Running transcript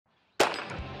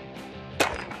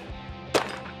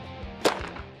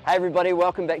Hey everybody,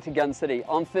 welcome back to Gun City.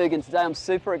 I'm Ferg and today I'm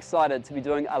super excited to be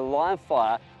doing a live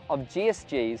fire of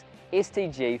GSG's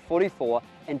STG44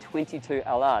 and 22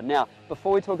 LR. Now,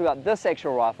 before we talk about this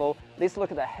actual rifle, let's look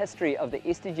at the history of the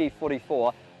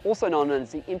STG44, also known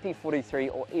as the MP43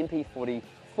 or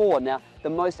MP44. Now, the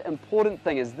most important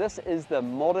thing is this is the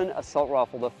modern assault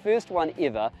rifle, the first one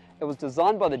ever. It was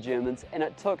designed by the Germans and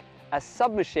it took a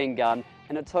submachine gun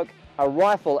and it took a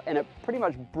rifle and it pretty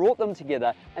much brought them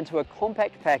together into a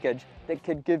compact package that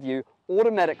could give you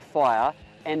automatic fire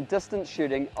and distance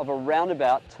shooting of around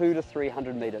about 200 to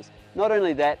 300 meters. Not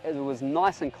only that, it was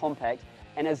nice and compact,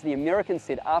 and as the Americans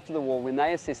said after the war when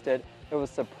they assessed it, it was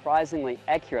surprisingly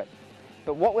accurate.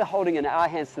 But what we're holding in our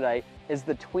hands today is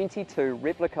the 22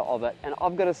 replica of it, and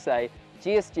I've got to say,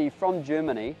 GSG from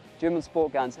Germany, German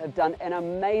Sport Guns, have done an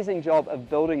amazing job of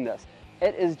building this.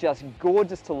 It is just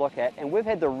gorgeous to look at, and we've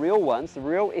had the real ones, the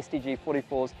real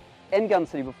STG44s in Gun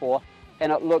City before,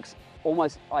 and it looks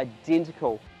almost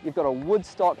identical. You've got a wood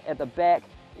stock at the back,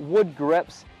 wood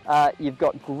grips, you've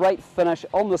got great finish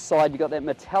on the side, you've got that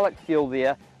metallic feel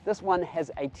there. This one has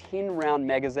a 10 round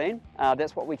magazine,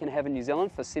 that's what we can have in New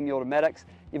Zealand for semi-automatics.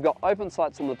 You've got open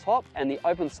sights on the top, and the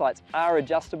open sights are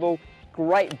adjustable.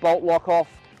 Great bolt lock off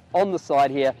on the side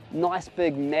here, nice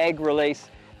big mag release.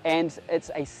 And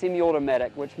it's a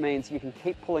semi-automatic, which means you can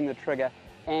keep pulling the trigger,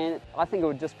 and I think it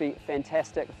would just be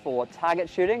fantastic for target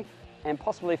shooting and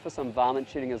possibly for some varmint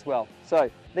shooting as well. So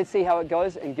let's see how it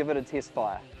goes and give it a test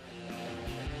fire.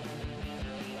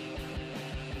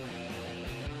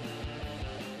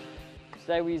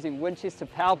 Today we're using Winchester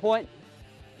PowerPoint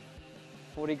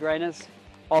 40 grainers,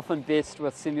 often best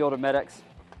with semi-automatics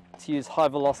to use high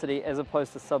velocity as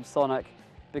opposed to subsonic,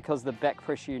 because the back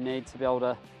pressure you need to be able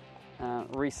to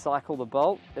recycle the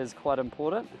bolt is quite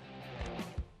important.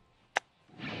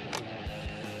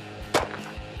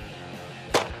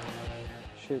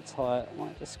 Shoots high, I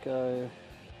might just go,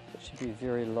 it should be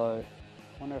very low.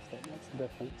 I wonder if that makes a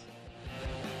difference.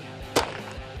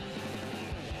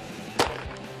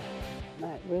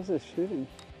 Mate, where's this shooting?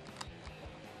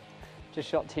 Just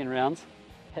shot 10 rounds,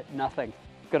 hit nothing.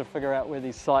 Got to figure out where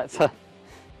these sights are,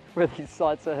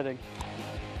 hitting.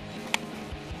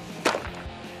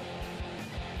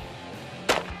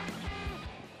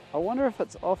 I wonder if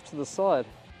it's off to the side.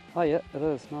 Oh yeah, it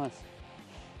is, nice.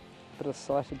 Bit of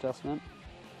sight adjustment.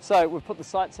 So we've put the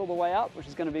sights all the way up, which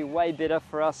is going to be way better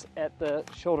for us at the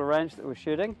shorter range that we're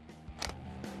shooting.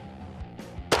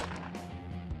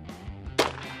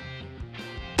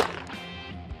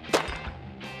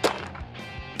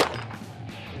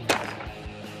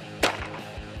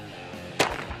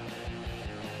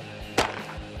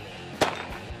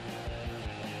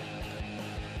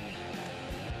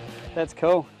 That's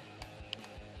cool.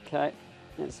 Okay,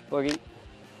 that's boogie.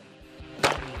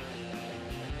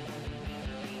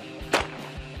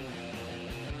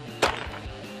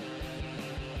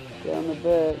 Down the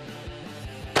back.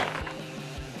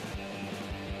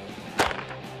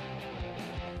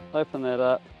 Open that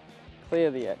up,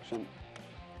 clear the action.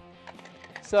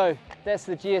 So that's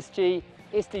the GSG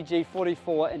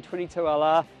STG44 and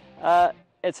 22LR.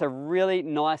 It's a really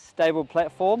nice stable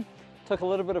platform. Took a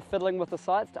little bit of fiddling with the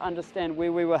sights to understand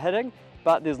where we were hitting,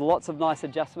 but there's lots of nice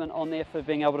adjustment on there for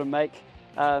being able to make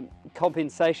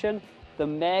compensation. The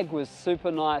mag was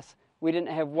super nice. We didn't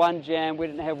have one jam, we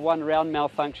didn't have one round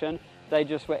malfunction. They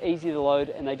just were easy to load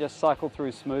and they just cycled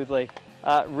through smoothly.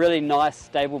 Really nice,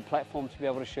 stable platform to be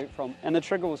able to shoot from. And the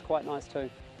trigger was quite nice too.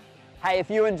 Hey, if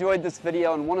you enjoyed this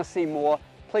video and want to see more,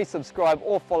 please subscribe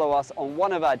or follow us on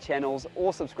one of our channels,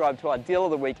 or subscribe to our Deal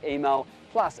of the Week email.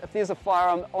 Plus, if there's a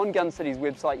firearm on Gun City's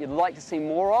website you'd like to see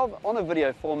more of on a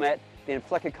video format, then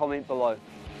flick a comment below.